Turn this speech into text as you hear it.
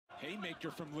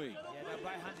haymaker from Lee. Yeah, that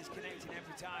right hand is connecting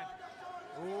every time.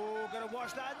 Oh, gotta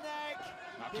watch that neck.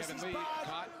 Now This Kevin is Lee bad.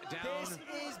 caught down. This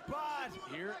is bad.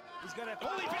 Here. He's gonna.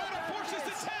 Oliveira forces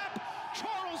the tap.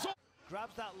 Charles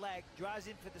grabs that leg, drives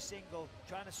in for the single,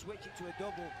 trying to switch it to a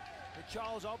double. But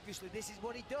Charles, obviously, this is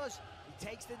what he does. He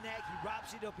takes the neck, he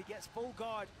wraps it up, he gets full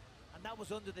guard, and that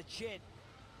was under the chin.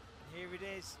 And here it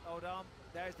is. Hold on.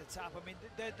 There's the tap. I mean,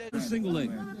 the single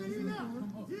leg.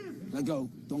 Let go.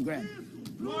 Don't grab.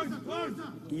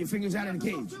 Get your fingers out of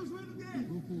the cage.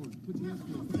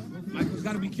 Michael's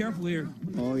got to be careful here.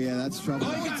 Oh, yeah, that's trouble.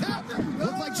 Oh, he tapped.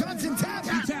 Looked like Johnson tapped.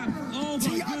 He tapped. Oh,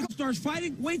 my God. Starts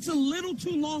fighting, waits a little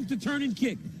too long to turn and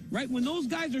kick. Right? When those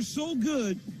guys are so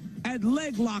good at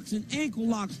leg locks and ankle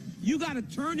locks, you got to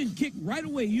turn and kick right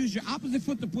away. Use your opposite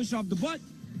foot to push off the butt.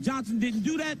 Johnson didn't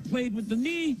do that. Played with the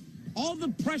knee. All the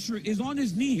pressure is on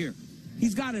his knee here.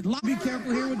 He's got it locked. Be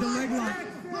careful here with the leg lock.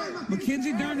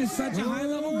 Mackenzie Dern is such a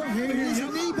high-level. Here it is, a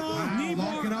knee bar. Knee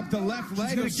bar. Locking up the left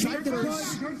leg of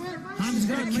Cypress. Hands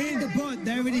going to kick the butt.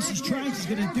 There it is. She's trying. She's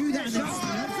going to do that.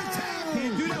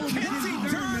 Can't do that with Mackenzie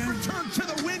Dern, man. Return to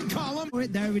the win column.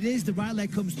 There it is. The right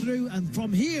leg comes through. And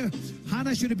from here,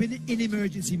 Hannah should have been in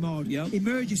emergency mode. Yep.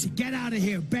 Emergency. Get out of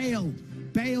here. Bail.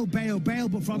 Bail, bail, bail.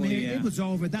 But from here, it was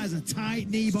over. That is a tight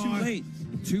knee bar. Too late.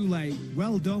 Too late.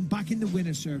 Well done. Back in the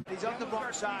winner's circle. He's on the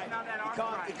wrong side.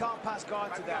 He can't pass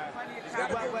guard to there. It's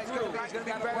going to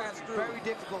be very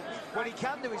difficult. What he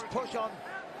can do is push on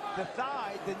the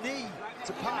thigh, the knee,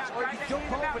 to pass. Or he can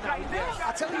jump over now.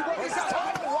 I tell you what, he's out.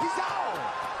 He's out.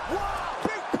 Wow!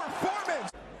 Big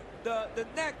performance. The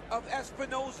neck of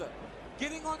Espinoza,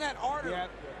 getting on that artery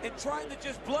and trying to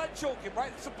just blood choke him,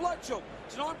 right? It's a blood choke.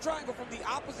 It's an arm triangle from the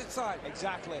opposite side.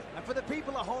 Exactly. And for the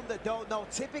people at home that don't know,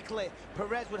 typically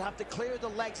Perez would have to clear the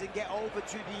legs and get over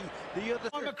to the other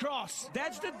arm across.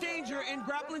 That's the danger in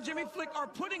grappling. Jimmy Flick are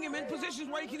putting him in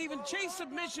positions where he can even chase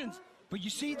submissions. But you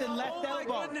see the left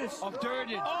elbow of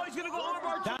Durden. Oh, he's going to go arm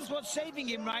bar. That's what's saving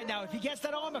him right now. If he gets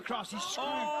that arm across, he's screwed.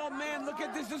 Oh, man, look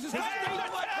at this. This is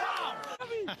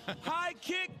high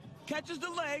kick, catches the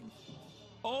leg.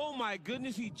 Oh, my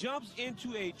goodness, he jumps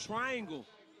into a triangle.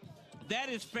 That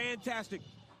is fantastic.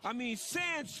 I mean,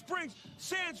 Sand Springs,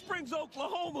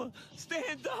 Oklahoma,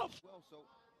 stand up. Well, so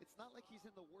it's not like he's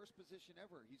in the worst position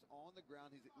ever. He's on the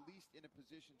ground. He's at least in a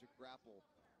position to grapple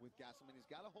with Gastelum. He's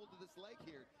got a hold of this leg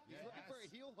here. He's looking for a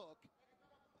heel hook.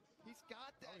 He's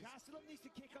got this. Gastelum needs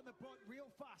to kick on the butt real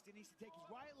fast. He needs to take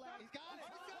his right leg. He's got it.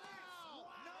 He's got it. No!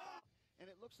 And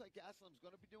it looks like Gastelum's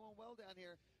going to be doing well down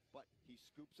here, but he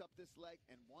scoops up this leg,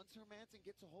 and once Hermanson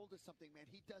gets a hold of something, man,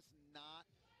 he does not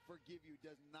forgive you,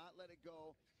 does not let it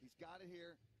go. He's got it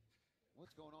here.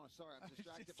 What's going on? Sorry, I'm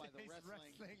distracted by the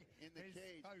wrestling in the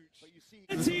cage. But you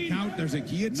see, Count, there's a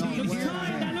guillotine.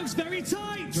 That looks very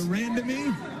tight. Duran to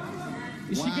me.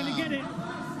 Is she going to get it?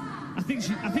 I think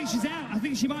she's out. I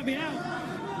think she might be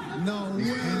out. No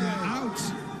way. Out.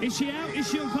 Is she out? Is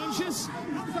she unconscious?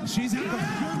 She's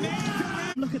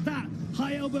out. Look at that.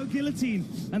 High elbow guillotine.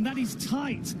 And that is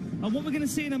tight. And what we're going to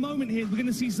see in a moment here, we're going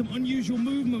to see some unusual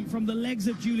movement from the legs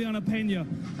of Juliana Pena.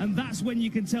 And that's when you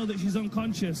can tell that she's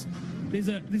unconscious. There's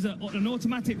an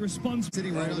automatic response.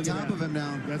 Sitting right on top of him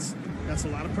now. That's a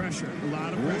lot of pressure. A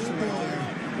lot of pressure right there.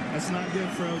 That's not good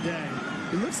for O'Day.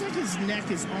 It looks like his neck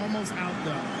is almost out,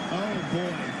 though. Oh,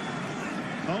 boy.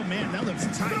 Oh, man, that looks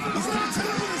tight. He's on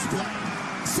top of his play.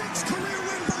 6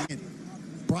 career win.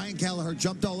 Brian Kelleher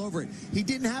jumped all over it. He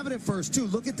didn't have it at first, too.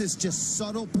 Look at this just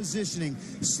subtle positioning,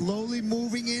 slowly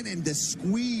moving in, and the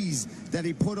squeeze that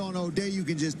he put on O'Day. You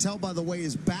can just tell by the way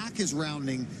his back is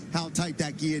rounding how tight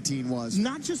that guillotine was.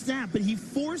 Not just that, but he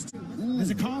forced... There's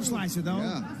a calf slicer,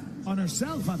 though, on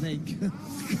herself, I think.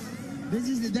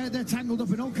 They're tangled up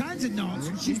in all kinds of knots.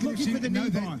 She's looking for the knee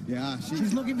bar. Yeah,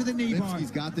 she's looking for the knee bar.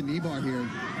 He's got the knee bar here.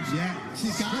 Yeah,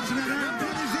 she's got it.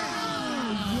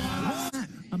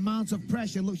 Amount of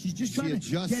pressure. Look, she's just trying to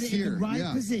get it in the right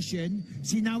position.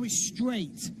 See, now it's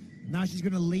straight. Now she's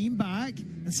going to lean back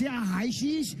and see how high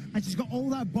she is, and she's got all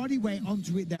that body weight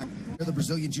onto it there. The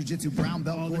Brazilian Jiu-Jitsu brown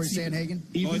belt, Corey Sanhagen.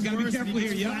 He's got to be careful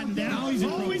here. Now he's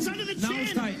under the chin. Now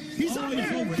it's tight. He's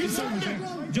under. He's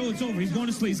under. Joe, it's over. He's going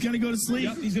to sleep. He's going to go to sleep.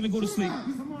 Yep, he's going to go to sleep.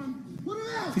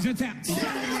 He's going to tap.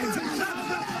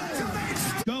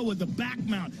 Go with the back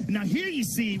mount. Now here you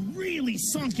see really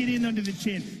sunk it in under the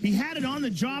chin. He had it on the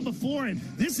jaw before, and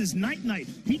this is night-night.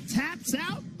 He taps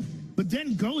out, but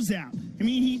then goes out. I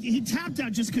mean, he tapped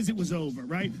out just because it was over,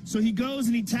 right? So he goes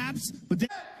and he taps, but then...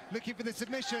 Looking for the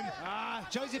submission.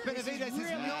 Jose Benavidez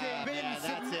has not been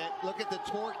that's it. Look at the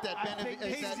torque that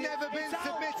Benavidez... He's never been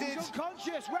submitted. He's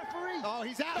unconscious, referee. Oh,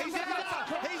 he's out. He's out.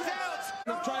 He's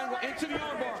out. Triangle into the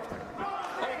armbar.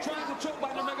 Oh, triangle choke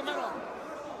by the Mega Man.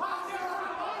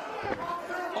 Hey!